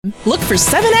Look for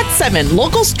 7 at 7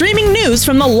 local streaming news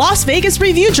from the Las Vegas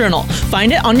Review-Journal.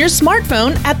 Find it on your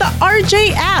smartphone at the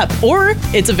RJ app, or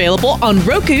it's available on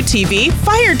Roku TV,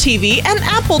 Fire TV, and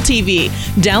Apple TV.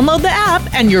 Download the app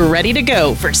and you're ready to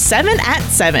go for 7 at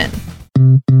 7.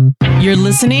 You're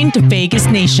listening to Vegas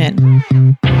Nation.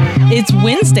 It's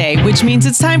Wednesday, which means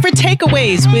it's time for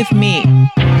takeaways with me,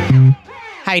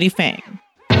 Heidi Fang.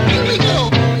 Here we go.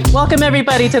 Welcome,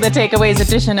 everybody, to the Takeaways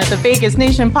edition of the Vegas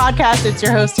Nation podcast. It's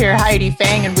your host here, Heidi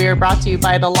Fang, and we are brought to you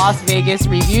by the Las Vegas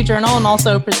Review-Journal and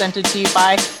also presented to you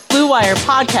by Blue Wire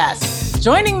Podcasts.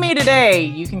 Joining me today,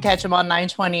 you can catch him on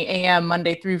 9:20 a.m.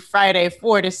 Monday through Friday,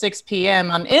 4 to 6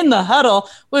 p.m. on In the Huddle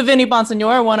with Vinny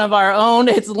Bonsignore, one of our own.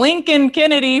 It's Lincoln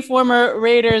Kennedy, former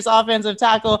Raiders offensive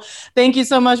tackle. Thank you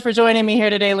so much for joining me here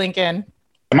today, Lincoln.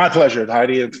 My pleasure,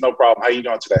 Heidi. It's no problem. How are you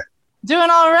doing today?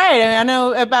 Doing all right. I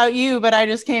know about you, but I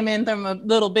just came in from a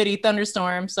little bitty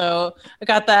thunderstorm, so I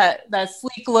got that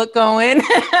sleek look going.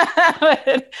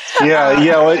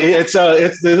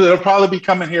 It'll probably be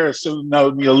coming here as soon. No,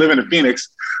 living in Phoenix,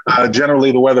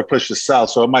 generally the weather pushes south,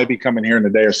 so it might be coming here in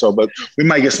a day or so. But we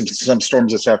might get some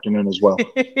storms this afternoon as well.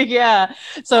 Yeah.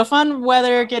 So fun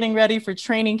weather, getting ready for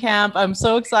training camp. I'm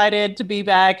so excited to be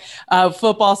back.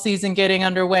 Football season getting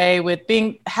underway with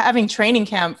having training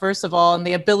camp first of all, and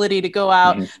the ability to go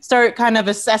out, start kind of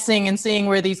assessing and seeing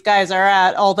where these guys are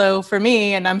at. Although for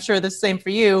me, and I'm sure the same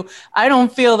for you, I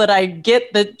don't feel that I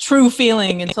get the true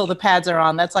feeling until the pads are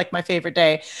on. That's like my favorite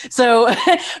day. So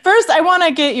first, I want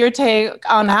to get your take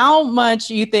on how much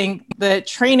you think the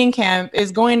training camp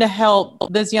is going to help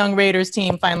this young Raiders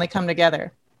team finally come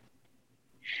together.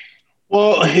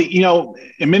 Well,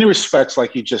 in many respects,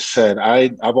 like you just said,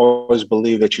 I've always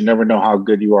believed that you never know how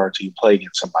good you are until you play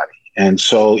against somebody. And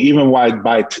so even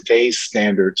by today's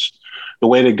standards, the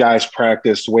way the guys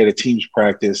practice, the way the teams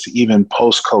practice, even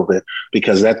post-COVID,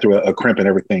 because that threw a crimp in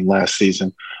everything last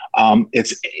season,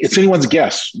 it's anyone's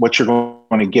guess what you're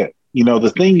going to get.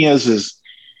 The thing is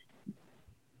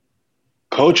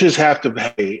coaches have to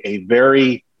have a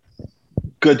very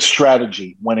good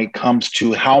strategy when it comes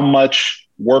to how much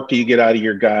work do you get out of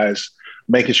your guys,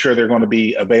 making sure they're going to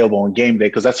be available on game day,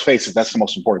 because let's face it, that's the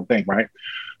most important thing, right?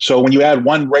 So when you add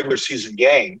one regular season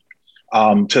game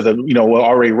to the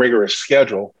already rigorous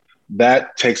schedule,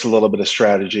 that takes a little bit of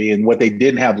strategy. And what they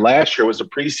didn't have last year was the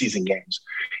preseason games.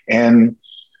 And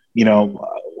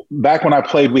back when I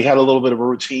played, we had a little bit of a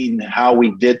routine how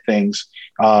we did things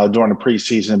during the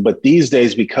preseason. But these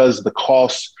days, because the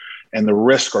costs and the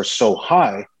risk are so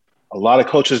high, a lot of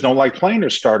coaches don't like playing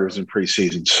their starters in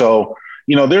preseason. So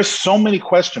there's so many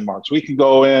question marks. We can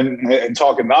go in and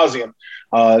talk ad nauseum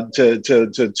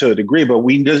to a degree, but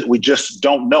we just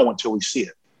don't know until we see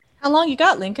it. How long you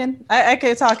got, Lincoln? I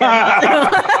could talk.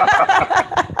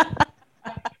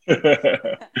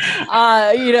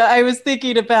 I was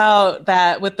thinking about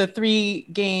that with the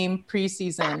 3-game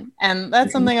preseason, and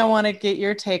that's something I want to get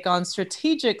your take on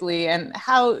strategically and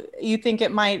how you think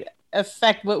it might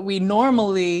affect what we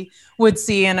normally would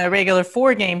see in a regular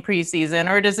 4-game preseason,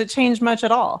 or does it change much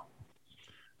at all?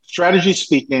 Strategy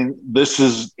speaking, this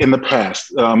is in the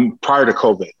past, prior to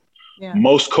COVID. Yeah.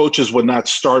 Most coaches would not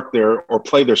start or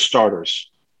play their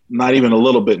starters, not even a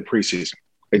little bit in preseason.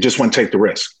 They just wouldn't take the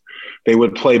risk. They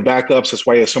would play backups. That's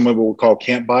why some of what we call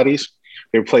camp bodies.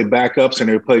 They would play backups, and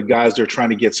they would play guys they're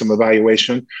trying to get some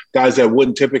evaluation, guys that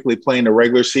wouldn't typically play in the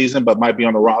regular season but might be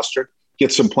on the roster,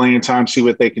 get some playing time, see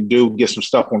what they can do, get some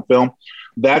stuff on film.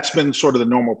 That's been sort of the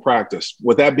normal practice.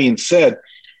 With that being said,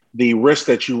 the risk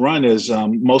that you run is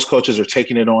most coaches are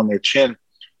taking it on their chin,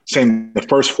 saying the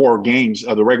first 4 games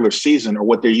of the regular season are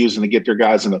what they're using to get their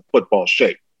guys in a football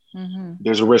shape. Mm-hmm.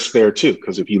 There's a risk there too,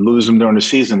 because if you lose them during the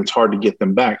season, it's hard to get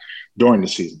them back during the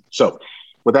season. So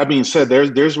with that being said,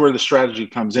 there's where the strategy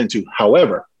comes into.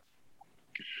 However,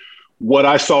 what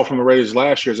I saw from the Raiders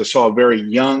last year is I saw a very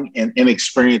young and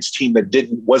inexperienced team that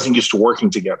wasn't used to working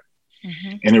together.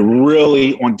 Mm-hmm. And it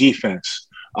really, on defense,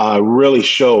 really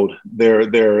showed their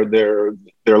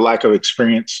lack of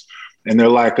experience and their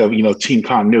lack of team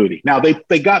continuity. Now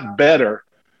they got better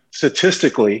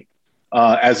statistically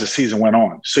as the season went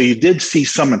on, so you did see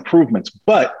some improvements.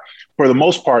 But for the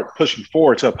most part, pushing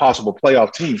forward to a possible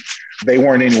playoff team, they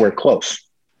weren't anywhere close.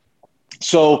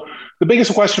 So the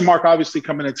biggest question mark, obviously,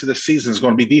 coming into this season is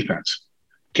going to be defense.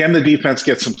 Can the defense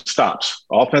get some stops?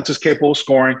 Offense is capable of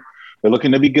scoring. They're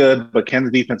looking to be good, but can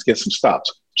the defense get some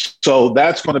stops? So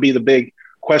that's going to be the big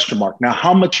question mark. Now,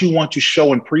 how much you want to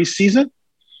show in preseason,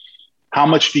 how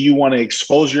much do you want to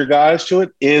expose your guys to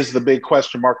it is the big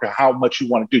question mark of how much you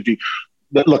want to do.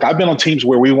 Look, I've been on teams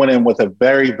where we went in with a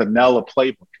very vanilla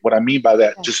playbook. What I mean by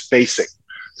that, just basic.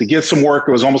 to get some work.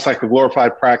 It was almost like a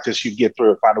glorified practice. You'd get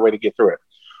through it, find a way to get through it.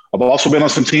 I've also been on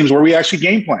some teams where we actually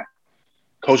game plan.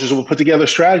 Coaches will put together a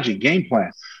strategy, game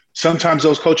plan. Sometimes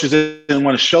those coaches didn't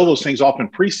want to show those things off in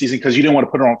preseason because you didn't want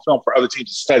to put it on film for other teams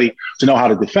to study to know how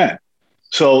to defend.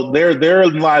 So there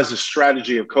lies the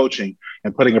strategy of coaching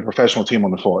and putting a professional team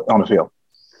on the field.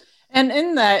 And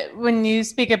in that, when you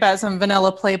speak about some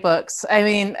vanilla playbooks, I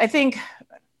mean,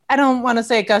 I don't want to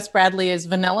say Gus Bradley is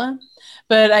vanilla,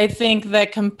 but I think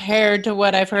that compared to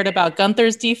what I've heard about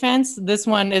Gunther's defense, this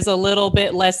one is a little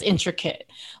bit less intricate,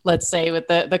 let's say, with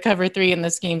the cover three and the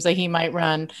schemes that he might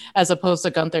run, as opposed to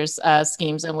Gunther's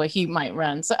schemes and what he might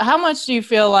run. So how much do you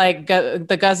feel like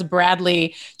the Gus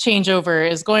Bradley changeover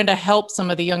is going to help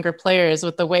some of the younger players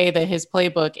with the way that his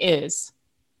playbook is?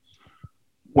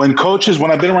 When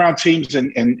I've been around teams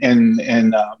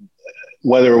and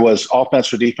whether it was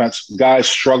offense or defense, guys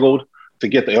struggled to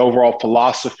get the overall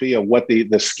philosophy of what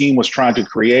the scheme was trying to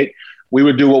create. We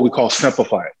would do what we call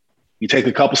simplify it. You take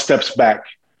a couple steps back,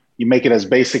 you make it as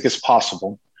basic as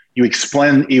possible. You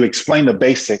explain the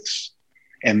basics,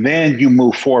 and then you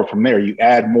move forward from there. You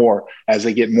add more as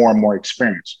they get more and more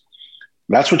experience.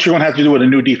 That's what you're going to have to do with a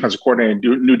new defensive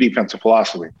coordinator and new defensive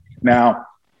philosophy. Now,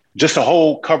 just a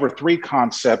whole cover three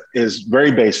concept is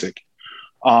very basic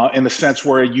in the sense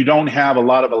where you don't have a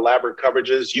lot of elaborate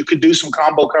coverages. You could do some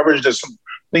combo coverage. There's some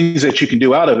things that you can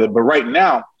do out of it. But right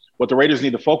now, what the Raiders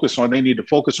need to focus on, they need to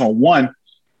focus on, one,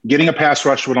 getting a pass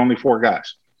rush with only 4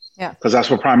 guys. Yeah. Because that's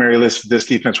what primarily this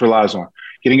defense relies on.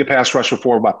 Getting a pass rush with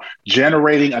 4 guys.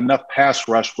 Generating enough pass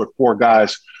rush with 4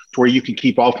 guys to where you can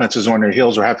keep offenses on their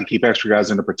heels or have to keep extra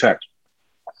guys in to protect.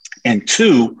 And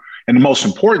 2, and the most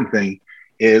important thing,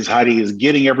 is Heidi is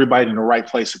getting everybody in the right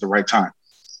place at the right time.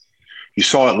 You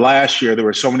saw it last year. There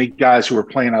were so many guys who were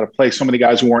playing out of place, so many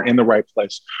guys who weren't in the right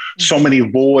place, so many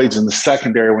voids in the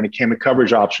secondary when it came to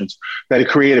coverage options that it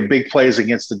created big plays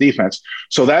against the defense.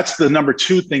 So that's the number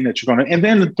 2 thing that you're going to – and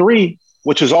then the 3,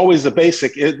 which is always the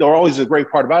basic, or always a great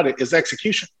part about it, is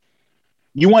execution.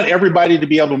 You want everybody to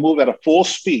be able to move at a full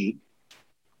speed,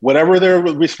 whatever their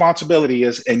responsibility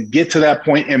is, and get to that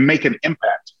point and make an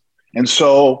impact. And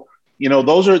so –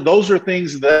 those are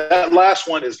things that last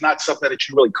one is not something that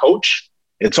you really coach.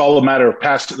 It's all a matter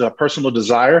of personal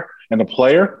desire and the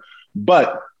player.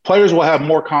 But players will have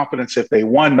more confidence if they,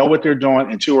 1, know what they're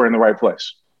doing, and 2, are in the right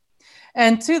place.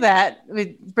 And to that,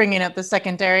 bringing up the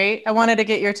secondary, I wanted to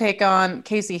get your take on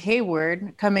Casey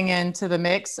Hayward coming into the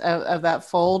mix of that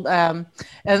fold, and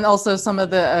also some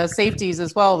of the safeties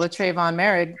as well with Trayvon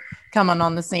Merritt coming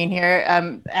on the scene here,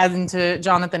 adding to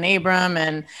Jonathan Abram,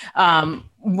 and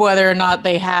whether or not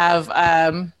they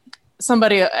have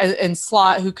somebody in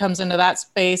slot who comes into that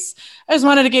space. I just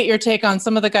wanted to get your take on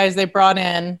some of the guys they brought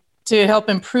in to help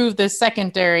improve this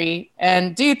secondary.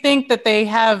 And do you think that they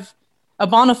have a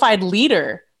bona fide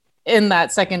leader in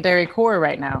that secondary core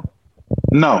right now?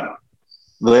 No.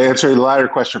 The answer to the latter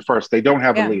question first. They don't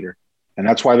have a leader. And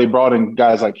that's why they brought in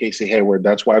guys like Casey Hayward.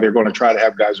 That's why they're going to try to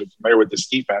have guys who are familiar with this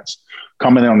defense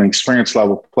coming in on an experience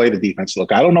level, play the defense.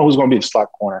 Look, I don't know who's going to be the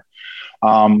slot corner.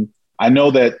 I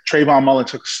know that Trayvon Mullen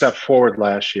took a step forward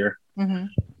last year. Mm-hmm.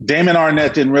 Damon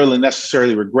Arnett didn't really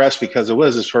necessarily regress because it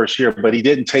was his first year, but he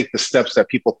didn't take the steps that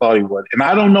people thought he would. And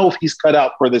I don't know if he's cut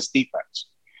out for this defense.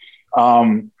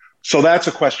 So that's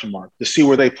a question mark to see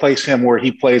where they place him, where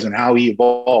he plays, and how he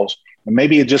evolves. And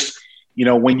maybe it just,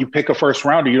 when you pick a first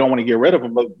rounder, you don't want to get rid of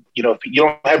him, but if you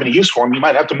don't have any use for him, you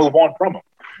might have to move on from him.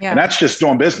 Yeah. And that's just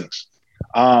doing business.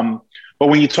 But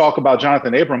when you talk about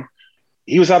Jonathan Abram,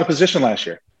 he was out of position last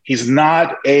year. He's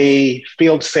not a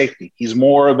field safety. He's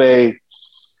more of a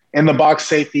in-the-box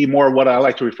safety, more of what I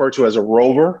like to refer to as a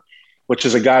rover, which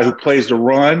is a guy who plays the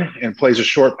run and plays a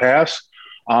short pass.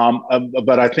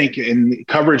 But I think in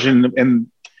coverage and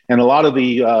a lot of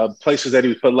the places that he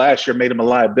was put last year made him a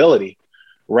liability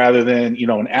rather than,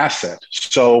 an asset.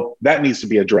 So that needs to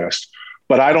be addressed.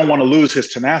 But I don't want to lose his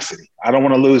tenacity. I don't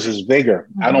want to lose his vigor.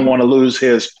 Mm-hmm. I don't want to lose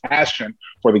his passion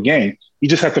for the game. You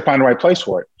just have to find the right place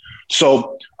for it.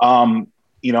 So, I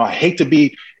hate to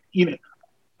be,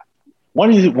 one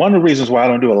of the reasons why I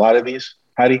don't do a lot of these,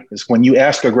 Heidi, is when you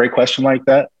ask a great question like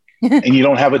that and you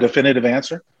don't have a definitive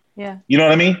answer. Yeah. You know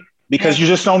what I mean? Because you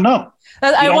just don't know.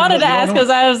 I wanted to ask because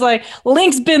I was like,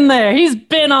 Link's been there. He's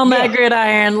been on that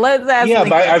gridiron. Let's ask. Yeah,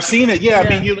 but I've seen it. Yeah,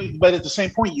 I mean, but at the same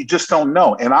point, you just don't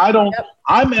know. And I don't. Yep.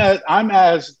 I'm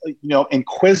as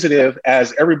inquisitive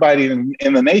as everybody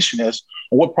in the nation is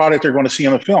on what product they're going to see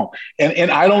in the film. And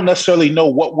I don't necessarily know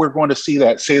what we're going to see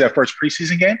that first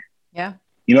preseason game. Yeah.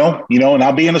 And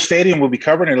I'll be in the stadium. We'll be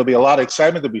covering it. It'll be a lot of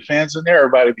excitement. There'll be fans in there.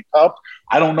 Everybody will be pumped.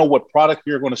 I don't know what product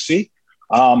you're going to see.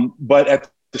 But at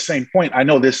the same point, I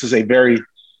know this is a very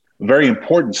very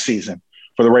important season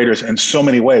for the Raiders in so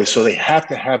many ways. So they have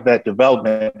to have that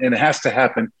development, and it has to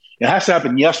happen. It has to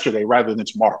happen yesterday rather than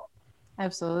tomorrow.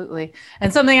 Absolutely.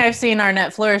 And something I've seen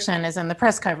Arnett flourish in is in the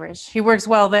press coverage. He works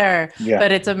well there,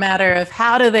 but it's a matter of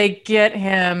how do they get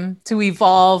him to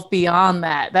evolve beyond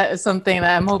that? That is something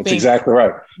that I'm hoping That's exactly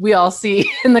right. we all see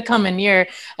in the coming year.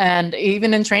 And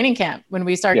even in training camp, when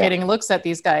we start getting looks at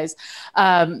these guys,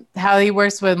 how he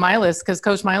works with Milas, because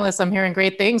Coach Milas, I'm hearing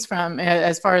great things from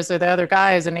as far as the other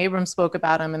guys, and Abrams spoke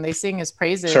about him and they sing his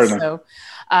praises. Certainly. So,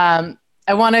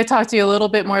 I want to talk to you a little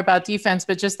bit more about defense,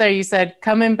 but just there you said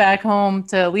coming back home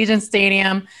to Allegiant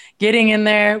Stadium, getting in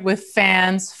there with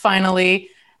fans finally.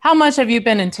 How much have you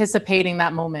been anticipating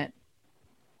that moment?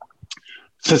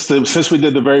 Since we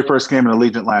did the very first game in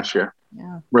Allegiant last year,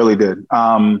 really did.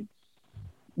 When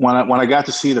I got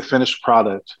to see the finished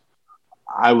product,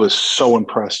 I was so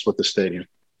impressed with the stadium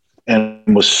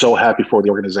and was so happy for the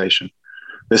organization.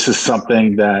 This is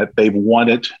something that they've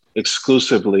wanted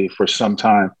exclusively for some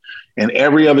time. And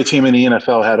every other team in the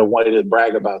NFL had a way to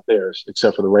brag about theirs,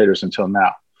 except for the Raiders until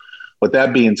now. With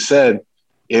that being said,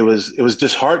 it was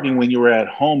disheartening when you were at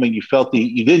home and you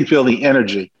didn't feel the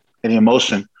energy and the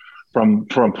emotion from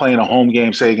playing a home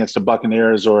game, say against the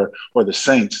Buccaneers or the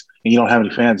Saints, and you don't have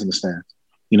any fans in the stands.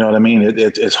 You know what I mean?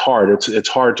 It's hard. It's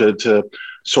hard to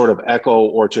sort of echo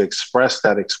or to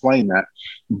explain that.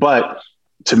 But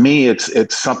to me,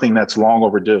 it's something that's long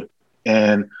overdue.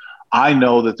 And I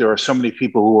know that there are so many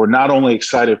people who are not only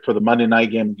excited for the Monday night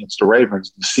game against the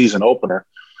Ravens, the season opener,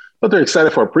 but they're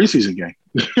excited for a preseason game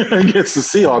against the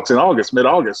Seahawks in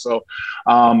mid-August. So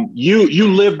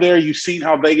you live there. You've seen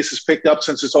how Vegas has picked up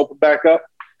since it's opened back up,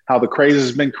 how the craze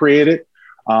has been created.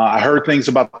 I heard things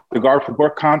about the Garth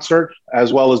Brooks concert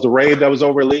as well as the raid that was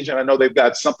over Allegiant. I know they've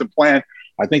got something planned.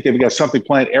 I think they've got something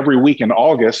planned every week in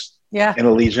August in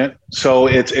Allegiant. So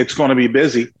it's going to be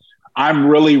busy. I'm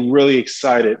really, really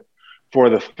excited for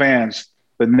the fans,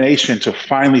 the nation, to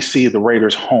finally see the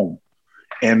Raiders home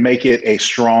and make it a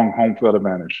strong home field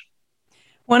advantage.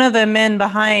 One of the men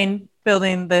behind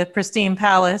building the pristine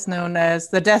palace known as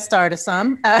the Death Star to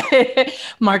some,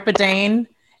 Mark Bedane,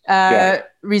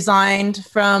 resigned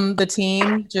from the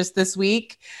team just this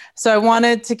week. So I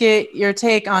wanted to get your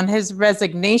take on his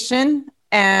resignation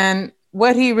and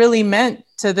what he really meant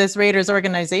to this Raiders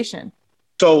organization.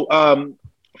 So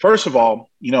first of all,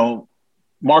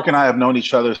 Mark and I have known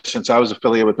each other since I was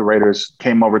affiliated with the Raiders,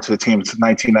 came over to the team in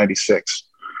 1996.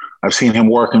 I've seen him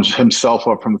work himself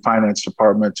up from the finance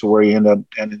department to where he ended up,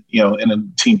 and in a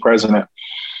team president.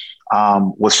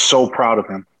 Was so proud of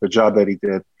him, the job that he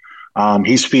did.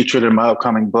 He's featured in my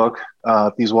upcoming book,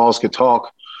 If These Walls Could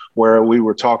Talk, where we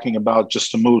were talking about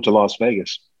just the move to Las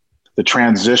Vegas, the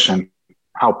transition,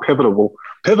 how pivotal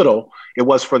it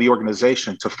was for the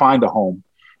organization to find a home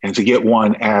and to get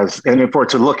one and for it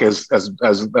to look as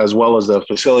well as the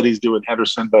facilities do in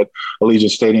Henderson, but Allegiant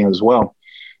Stadium as well.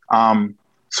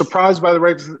 Surprised by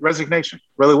the resignation,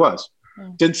 really was.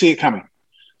 Didn't see it coming,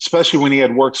 especially when he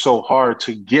had worked so hard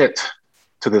to get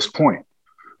to this point.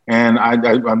 And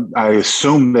I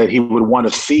assumed that he would want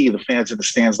to see the fans in the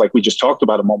stands like we just talked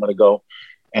about a moment ago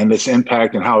and this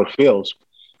impact and how it feels.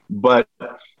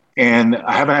 And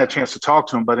I haven't had a chance to talk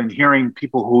to him, but in hearing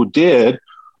people who did,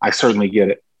 I certainly get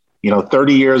it.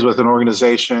 30 years with an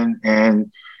organization.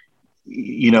 And,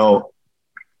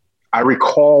 I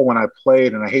recall when I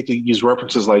played, and I hate to use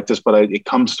references like this, but it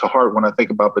comes to heart when I think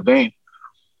about Bedane.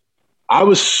 I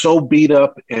was so beat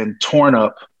up and torn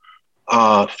up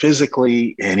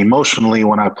physically and emotionally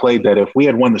when I played that if we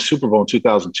had won the Super Bowl in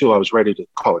 2002, I was ready to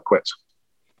call it quits,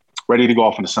 ready to go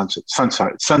off in the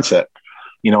sunset,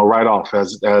 right off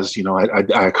as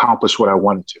I accomplished what I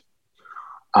wanted to.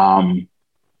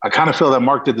 I kind of feel that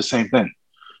Mark did the same thing.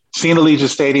 Seeing Allegiant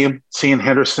Stadium, seeing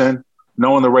Henderson,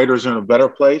 knowing the Raiders are in a better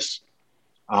place.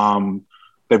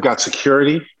 They've got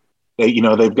security.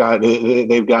 They've got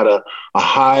a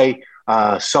high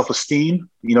self-esteem,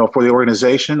 for the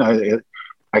organization.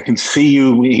 I can see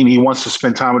he wants to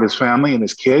spend time with his family and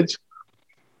his kids.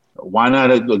 Why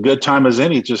not a good time as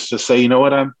any, just to say,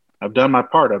 I've done my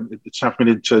part. It's time for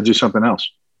me to do something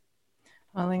else.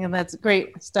 Well, I think that's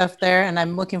great stuff there, and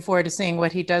I'm looking forward to seeing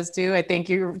what he does do. I think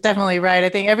you're definitely right. I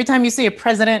think every time you see a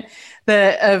president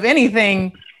of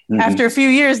anything, after a few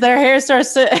years, their hair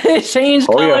starts to change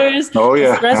colors. Oh,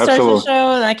 yeah. Stress starts to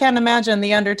show, and I can't imagine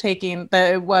the undertaking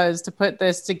that it was to put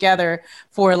this together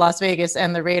for Las Vegas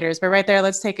and the Raiders. But right there,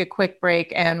 let's take a quick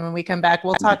break, and when we come back,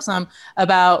 we'll talk some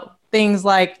about things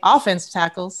like offensive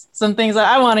tackles, some things that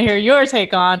I want to hear your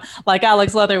take on, like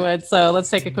Alex Leatherwood. So let's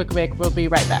take a quick break. We'll be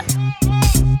right back.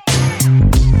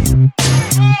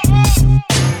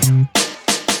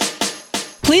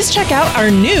 please check out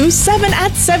our new 7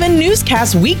 at 7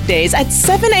 newscast weekdays at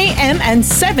 7 a.m. and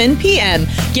 7 p.m.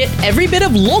 Get every bit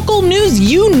of local news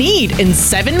you need in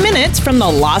 7 minutes from the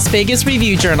Las Vegas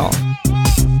Review-Journal.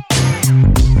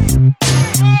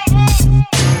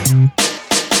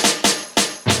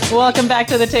 Welcome back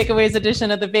to the Takeaways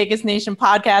edition of the Vegas Nation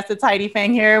podcast. It's Heidi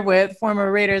Fang here with former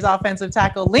Raiders offensive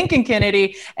tackle Lincoln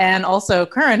Kennedy and also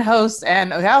current host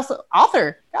and also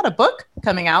author. Got a book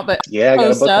coming out, but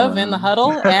host of In the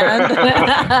Huddle and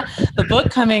the book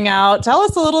coming out. Tell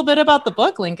us a little bit about the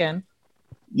book, Lincoln.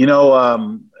 You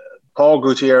know, Paul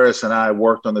Gutierrez and I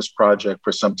worked on this project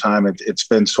for some time. It's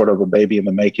been sort of a baby in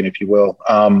the making, if you will.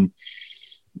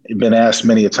 I've been asked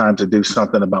many a time to do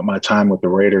something about my time with the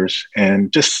Raiders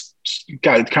and just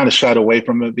got kind of shied away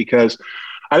from it because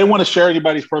I didn't want to share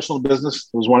anybody's personal business.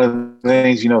 It was one of the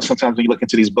things, you know, sometimes when you look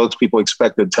into these books, people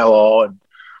expect to tell all.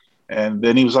 And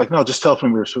then he was like, no, just tell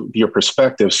from your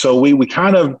perspective. So we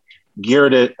kind of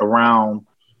geared it around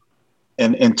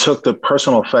and took the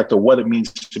personal effect of what it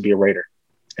means to be a Raider.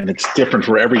 And it's different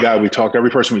for every guy we talk to,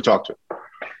 every person we talk to.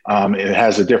 It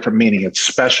has a different meaning. It's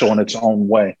special in its own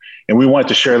way. And we wanted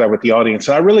to share that with the audience.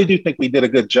 And I really do think we did a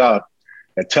good job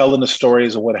at telling the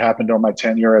stories of what happened during my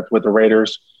tenure with the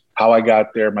Raiders, how I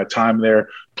got there, my time there,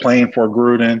 playing for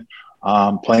Gruden,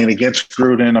 playing against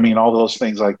Gruden. I mean, all those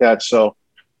things like that. So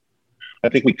I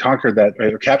think we conquered that,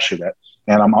 or captured that.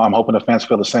 And I'm hoping the fans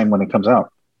feel the same when it comes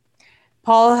out.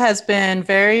 Paul has been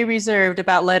very reserved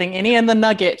about letting any of the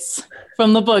nuggets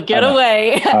from the book get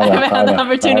away. I've had the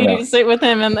opportunity to sit with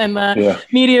him in the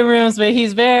media rooms, but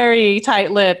he's very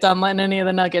tight-lipped on letting any of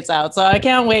the nuggets out. So I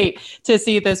can't wait to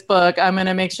see this book. I'm going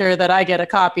to make sure that I get a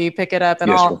copy, pick it up and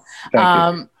all.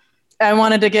 I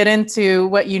wanted to get into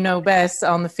what you know best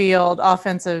on the field,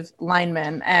 offensive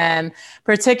linemen, and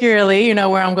particularly, you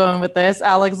know where I'm going with this,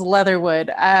 Alex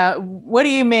Leatherwood. What do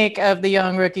you make of the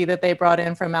young rookie that they brought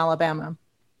in from Alabama?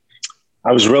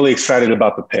 I was really excited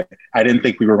about the pick. I didn't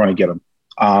think we were going to get him.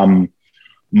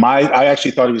 I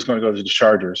actually thought he was going to go to the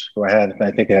Chargers, who I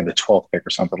think they had the 12th pick or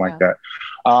something like that.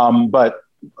 But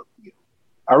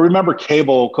I remember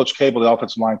Coach Cable, the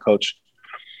offensive line coach,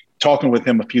 talking with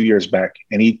him a few years back,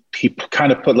 and he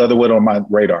kind of put Leatherwood on my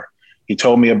radar. He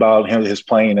told me about his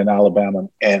playing in Alabama.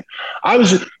 And I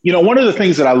was, you know, one of the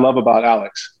things that I love about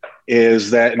Alex is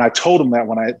that, and I told him that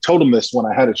when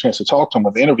I had a chance to talk to him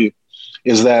with the interview,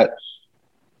 is that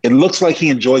it looks like he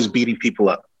enjoys beating people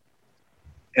up.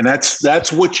 And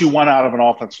that's what you want out of an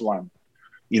offensive lineman.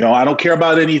 You know, I don't care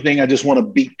about anything. I just want to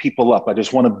beat people up. I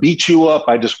just want to beat you up.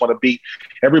 I just want to beat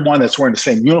everyone that's wearing the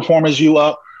same uniform as you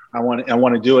up. I want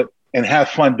to do it and have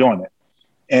fun doing it.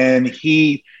 And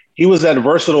he was that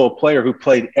versatile player who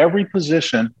played every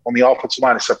position on the offensive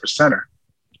line except for center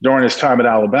during his time at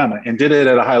Alabama and did it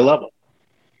at a high level.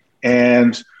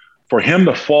 And for him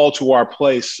to fall to our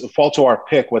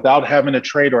pick without having to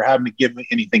trade or having to give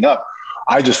anything up,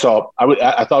 I just thought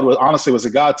I thought it honestly was a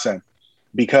godsend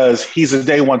because he's a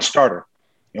day one starter.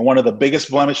 And one of the biggest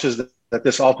blemishes that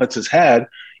this offense has had,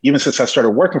 even since I started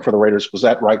working for the Raiders, was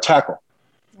that right tackle.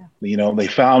 You know, they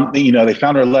found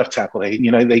their left tackle.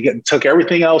 They took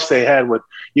everything else they had with,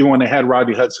 even when they had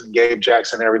Rodney Hudson, Gabe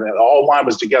Jackson, and everything, all line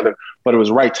was together, but it was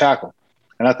right tackle.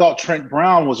 And I thought Trent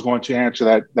Brown was going to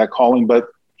answer that calling, but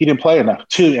he didn't play enough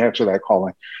to answer that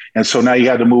calling. And so now you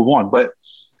had to move on. But,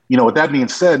 you know, with that being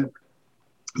said,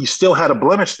 you still had a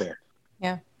blemish there.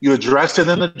 Yeah. You addressed it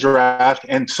in the draft.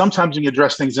 And sometimes when you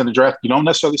address things in the draft, you don't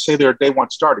necessarily say they're a day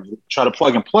one starter. You try to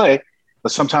plug and play,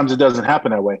 but sometimes it doesn't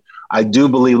happen that way. I do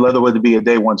believe Leatherwood to be a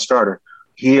day one starter.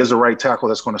 He is a right tackle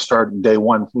that's going to start day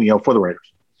one, you know, for the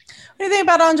Raiders. What do you think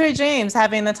about Andre James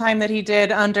having the time that he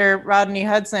did under Rodney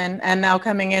Hudson and now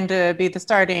coming in to be the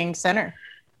starting center?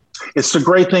 It's the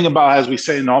great thing about, as we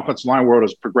say in the offensive line world,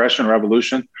 is progression or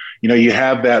evolution. You know, you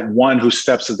have that one who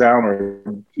steps it down, or,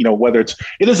 you know, whether it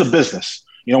is a business.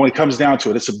 You know, when it comes down to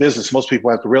it, it's a business. Most people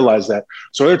have to realize that.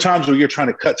 So there are times where you're trying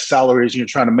to cut salaries and you're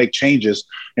trying to make changes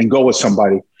and go with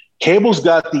somebody. Cable's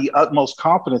got the utmost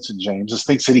confidence in James, just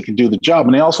thinks that he can do the job.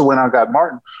 And they also went out and got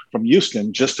Martin from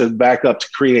Houston just to back up, to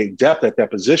create depth at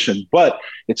that position. But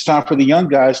it's time for the young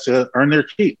guys to earn their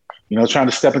keep, you know, trying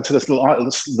to step into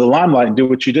the limelight and do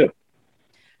what you do.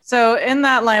 So in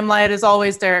that limelight is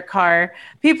always Derek Carr.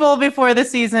 People before the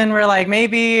season were like,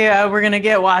 maybe we're going to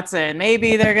get Watson.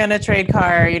 Maybe they're going to trade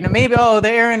Carr. You know, maybe, the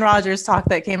Aaron Rodgers talk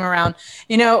that came around.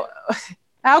 You know,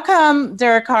 how come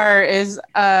Derek Carr is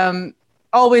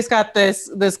always got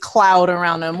this cloud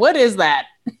around him? What is that?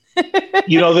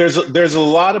 You know, there's a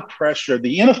lot of pressure.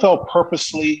 The NFL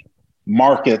purposely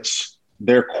markets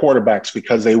their quarterbacks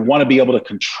because they want to be able to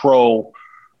control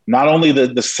not only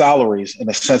the salaries in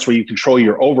a sense where you control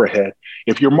your overhead,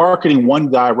 If you're marketing one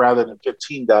guy rather than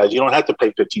 15 guys, you don't have to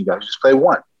pay 15 guys. You just pay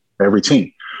one for every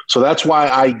team. So that's why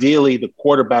ideally the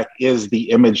quarterback is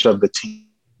the image of the team.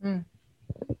 Mm.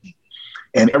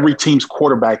 And every team's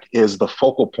quarterback is the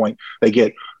focal point. They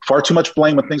get far too much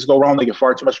blame when things go wrong. They get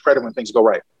far too much credit when things go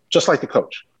right, just like the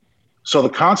coach. So the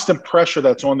constant pressure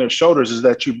that's on their shoulders is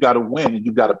that you've got to win and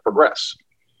you've got to progress.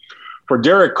 For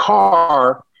Derek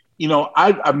Carr, you know,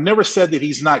 I've never said that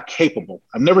he's not capable.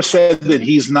 I've never said that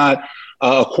he's not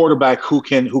a quarterback who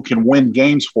can win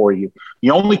games for you.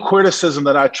 The only criticism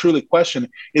that I truly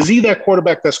question is he that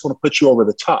quarterback that's going to put you over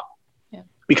the top? Yeah.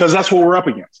 Because that's what we're up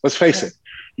against. Let's face it.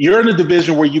 You're in a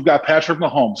division where you've got Patrick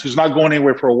Mahomes, who's not going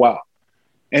anywhere for a while,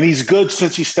 and he's good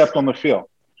since he stepped on the field.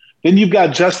 Then you've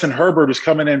got Justin Herbert, who's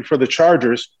coming in for the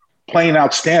Chargers, playing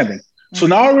outstanding. Mm-hmm. So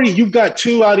now already you've got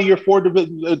two out of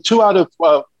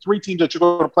three teams that you're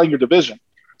going to play in your division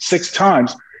 6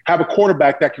 times have a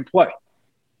quarterback that can play.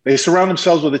 They surround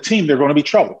themselves with a team, they're going to be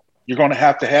trouble. You're going to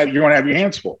have your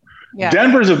hands full. Yeah.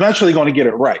 Denver's eventually going to get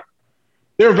it right.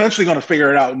 They're eventually going to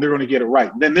figure it out, and they're going to get it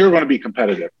right. Then they're going to be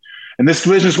competitive. And this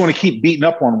division is going to keep beating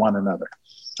up on one another.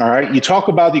 All right. You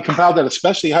compile that,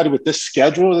 especially with this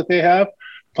schedule that they have,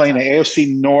 playing the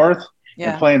AFC North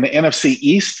and playing the NFC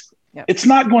East. Yep. It's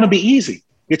not going to be easy.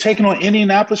 You're taking on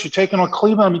Indianapolis, you're taking on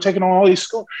Cleveland, you're taking on all these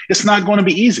schools. It's not going to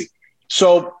be easy.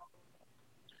 So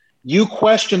you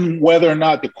question whether or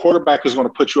not the quarterback is going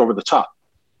to put you over the top.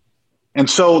 And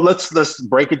so let's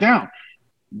break it down.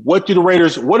 What are the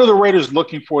Raiders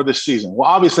looking for this season? Well,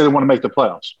 obviously they want to make the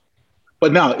playoffs.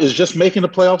 But now, is just making the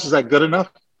playoffs, is that good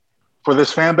enough for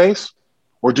this fan base?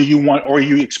 Or are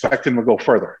you expecting them to go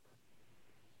further?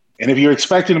 And if you're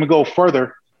expecting them to go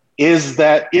further, is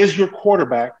your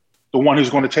quarterback the one who's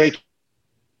going to take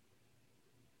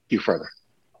you further?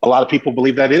 A lot of people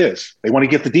believe that it is. They want to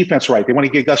get the defense right. They want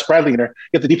to get Gus Bradley in there,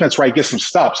 get the defense right, get some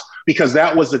stops, because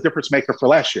that was the difference maker for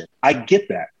last year. I get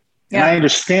that. Yeah. And I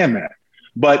understand that.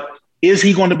 But is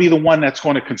he going to be the one that's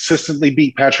going to consistently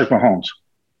beat Patrick Mahomes?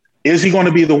 Is he going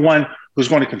to be the one who's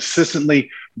going to consistently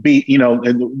beat,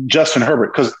 Justin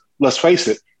Herbert? Because let's face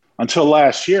it, until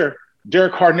last year,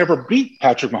 Derek Carr never beat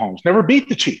Patrick Mahomes, never beat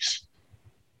the Chiefs.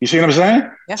 You see what I'm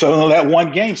saying? Yeah. So that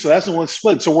one game, so that's the one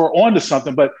split. So we're on to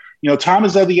something. But, time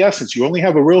is of the essence. You only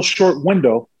have a real short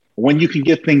window when you can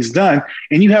get things done.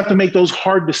 And you have to make those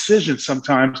hard decisions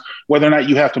sometimes, whether or not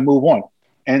you have to move on.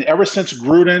 And ever since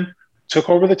Gruden took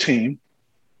over the team,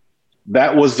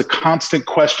 that was the constant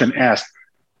question asked.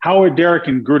 How are Derek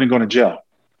and Gruden going to gel?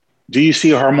 Do you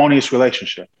see a harmonious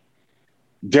relationship?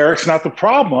 Derek's not the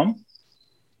problem.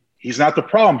 He's not the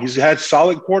problem. He's had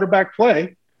solid quarterback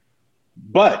play.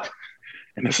 But,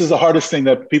 and this is the hardest thing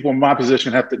that people in my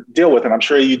position have to deal with, and I'm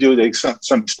sure you do to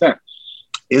some extent,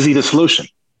 is he the solution?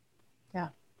 Yeah.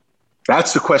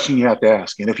 That's the question you have to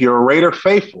ask. And if you're a Raider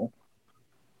faithful,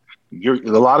 a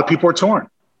lot of people are torn.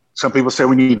 Some people say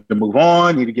we need to move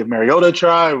on, need to give Mariota a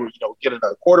try, or, get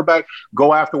another quarterback,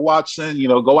 go after Watson,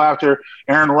 go after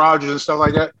Aaron Rodgers and stuff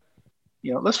like that.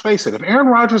 Let's face it. If Aaron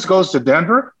Rodgers goes to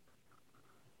Denver,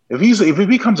 if he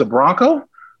becomes a Bronco,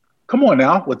 come on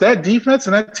now, with that defense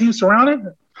and that team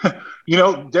surrounding,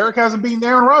 Derek hasn't beaten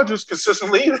Aaron Rodgers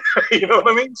consistently either. You know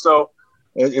what I mean? So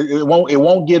it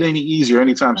won't get any easier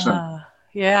anytime soon.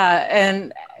 Yeah,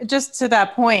 and just to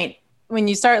that point, when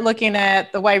you start looking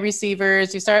at the wide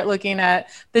receivers, you start looking at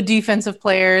the defensive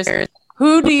players,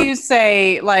 who do you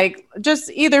say,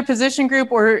 just either position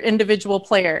group or individual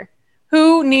player,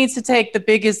 who needs to take the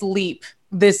biggest leap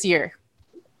this year?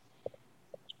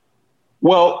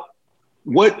 Well,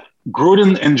 what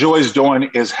Gruden enjoys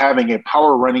doing is having a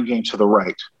power running game to the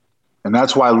right. And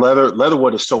that's why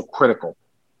Leatherwood is so critical,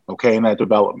 in that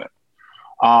development.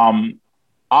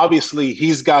 Obviously,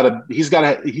 he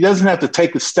doesn't have to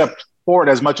take a step forward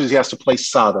as much as he has to play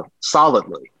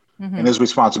solidly in his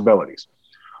responsibilities.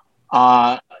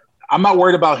 I'm not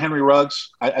worried about Henry Ruggs.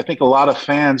 I think a lot of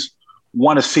fans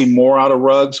want to see more out of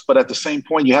Ruggs, but at the same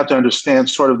point, you have to understand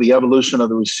sort of the evolution of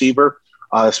the receiver,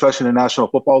 especially in the National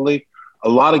Football League. A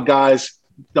lot of guys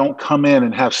don't come in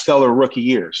and have stellar rookie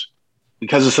years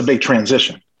because it's a big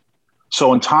transition.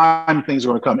 So in time, things are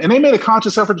going to come. And they made a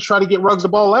conscious effort to try to get Ruggs the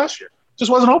ball last year. Just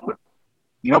wasn't open.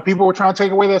 People were trying to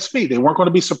take away that speed. They weren't going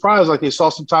to be surprised like they saw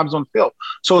sometimes on the field.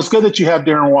 So it's good that you have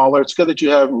Darren Waller. It's good that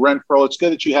you have Renfro. It's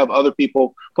good that you have other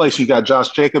people play. So you got Josh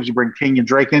Jacobs. You bring Kenyon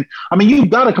Drake in. I mean, you've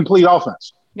got a complete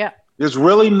offense. Yeah. There's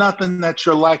really nothing that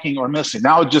you're lacking or missing.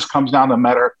 Now it just comes down to a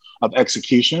matter of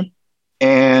execution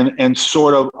and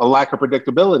sort of a lack of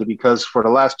predictability, because for the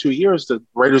last 2 years, the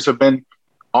Raiders have been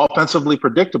offensively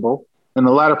predictable in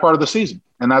the latter part of the season.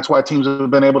 And that's why teams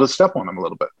have been able to step on them a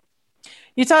little bit.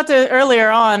 You talked earlier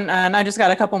on, and I just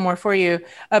got a couple more for you,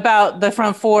 about the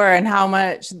front four and how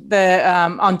much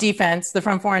on defense, the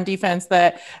front four on defense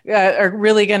that are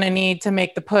really going to need to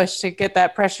make the push to get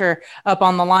that pressure up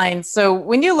on the line. So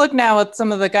when you look now at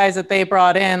some of the guys that they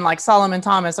brought in, like Solomon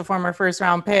Thomas, a former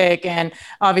first-round pick, and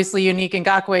obviously Unique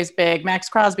Ngakoue's big, Max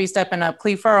Crosby stepping up,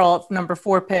 Cleve Ferrell, number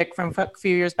 4 pick from a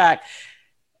few years back.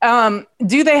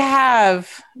 Do they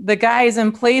have the guys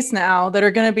in place now that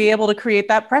are going to be able to create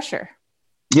that pressure?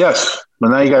 Yes, but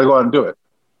now you got to go out and do it.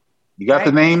 You got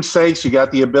the namesakes, you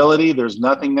got the ability. There's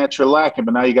nothing that you're lacking,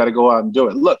 but now you got to go out and do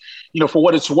it. Look, for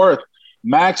what it's worth,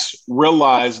 Max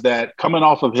realized that coming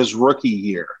off of his rookie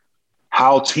year,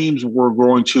 how teams were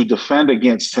going to defend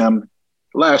against him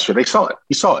last year. They saw it.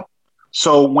 He saw it.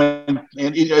 So and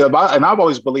I've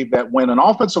always believed that when an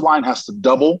offensive line has to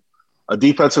double a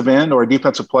defensive end or a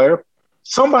defensive player,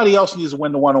 somebody else needs to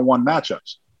win the one-on-one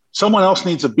matchups. Someone else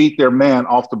needs to beat their man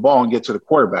off the ball and get to the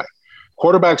quarterback.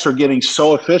 Quarterbacks are getting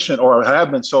so efficient, or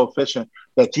have been so efficient,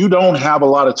 that you don't have a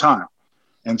lot of time.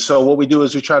 And so what we do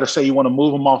is we try to say you want to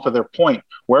move them off of their point.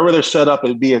 Wherever they're set up,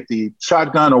 it'd be at the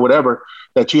shotgun or whatever,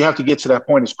 that you have to get to that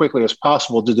point as quickly as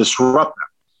possible to disrupt them,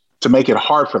 to make it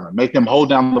hard for them, make them hold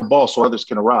down the ball so others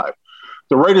can arrive.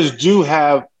 The Raiders do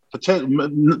have, at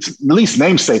least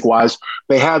namesake-wise,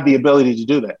 they have the ability to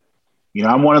do that.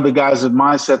 I'm one of the guys in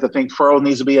mindset that think Ferrell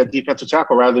needs to be a defensive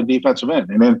tackle rather than defensive end.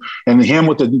 And him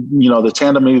with the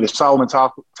tandem, either Solomon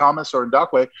Thomas or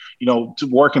Ngakoue,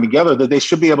 working together, that they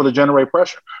should be able to generate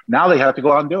pressure. Now they have to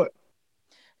go out and do it.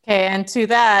 Okay. And to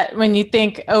that, when you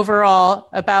think overall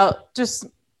about just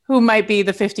who might be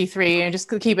the 53, and just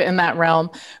keep it in that realm,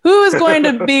 who is going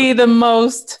to be the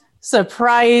most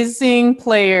surprising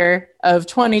player of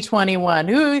 2021?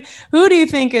 Who do you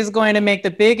think is going to make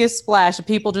the biggest splash that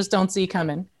people just don't see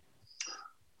coming?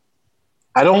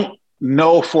 I don't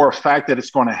know for a fact that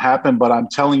it's going to happen, but I'm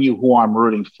telling you who I'm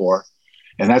rooting for,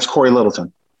 and that's Corey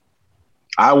Littleton.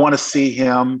 I want to see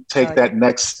him take that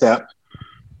next step.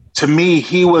 To me,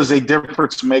 he was a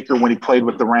difference maker when he played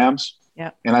with the Rams.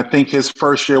 Yeah. And I think his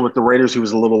first year with the Raiders, he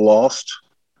was a little lost,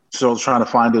 still trying to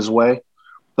find his way.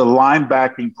 The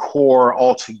linebacking core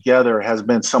altogether has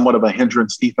been somewhat of a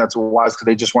hindrance defensive-wise because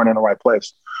they just weren't in the right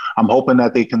place. I'm hoping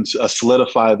that they can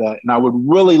solidify that. And I would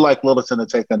really like Littleton to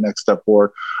take that next step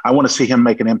forward. I want to see him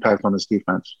make an impact on this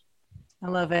defense. I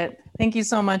love it. Thank you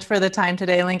so much for the time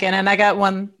today, Lincoln. And I got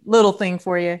one little thing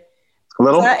for you.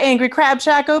 Little? Is that Angry Crab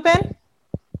Shack open?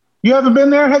 You haven't been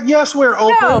there? Yes, we're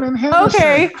open in Henderson.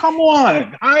 Okay. Come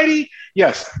on, Heidi.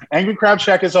 Yes, Angry Crab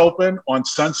Shack is open on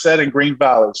Sunset and Green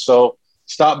Valley. So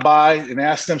stop by and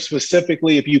ask them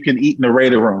specifically if you can eat in the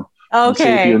Raider room. Okay. See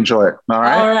if you enjoy it. All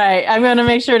right. All right. I'm going to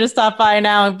make sure to stop by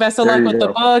now. Best of luck with the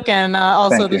book and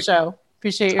also the show.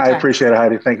 Appreciate your time. I appreciate it,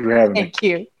 Heidi. Thank you for having me. Thank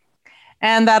you.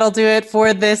 And that'll do it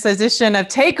for this edition of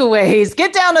Takeaways.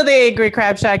 Get down to the Angry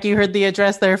Crab Shack. You heard the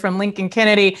address there from Lincoln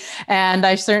Kennedy, and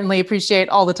I certainly appreciate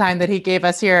all the time that he gave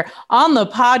us here on the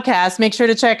podcast. Make sure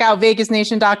to check out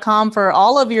vegasnation.com for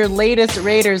all of your latest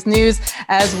Raiders news,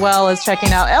 as well as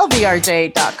checking out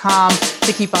lvrj.com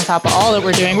to keep on top of all that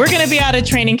we're doing. We're going to be out at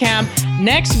training camp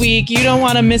next week. You don't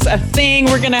want to miss a thing.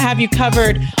 We're going to have you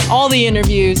covered, all the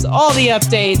interviews, all the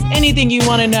updates, anything you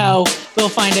want to know. We'll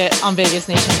find it on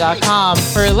vegasnation.com.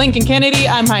 For Lincoln Kennedy,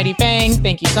 I'm Heidi Fang.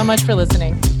 Thank you so much for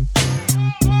listening.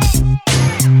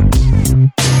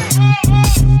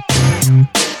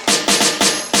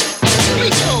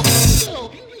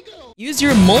 Use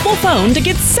your mobile phone to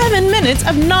get 7 minutes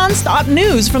of nonstop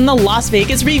news from the Las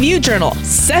Vegas Review Journal.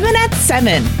 7 at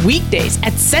 7, weekdays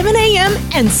at 7 a.m.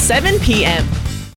 and 7 p.m.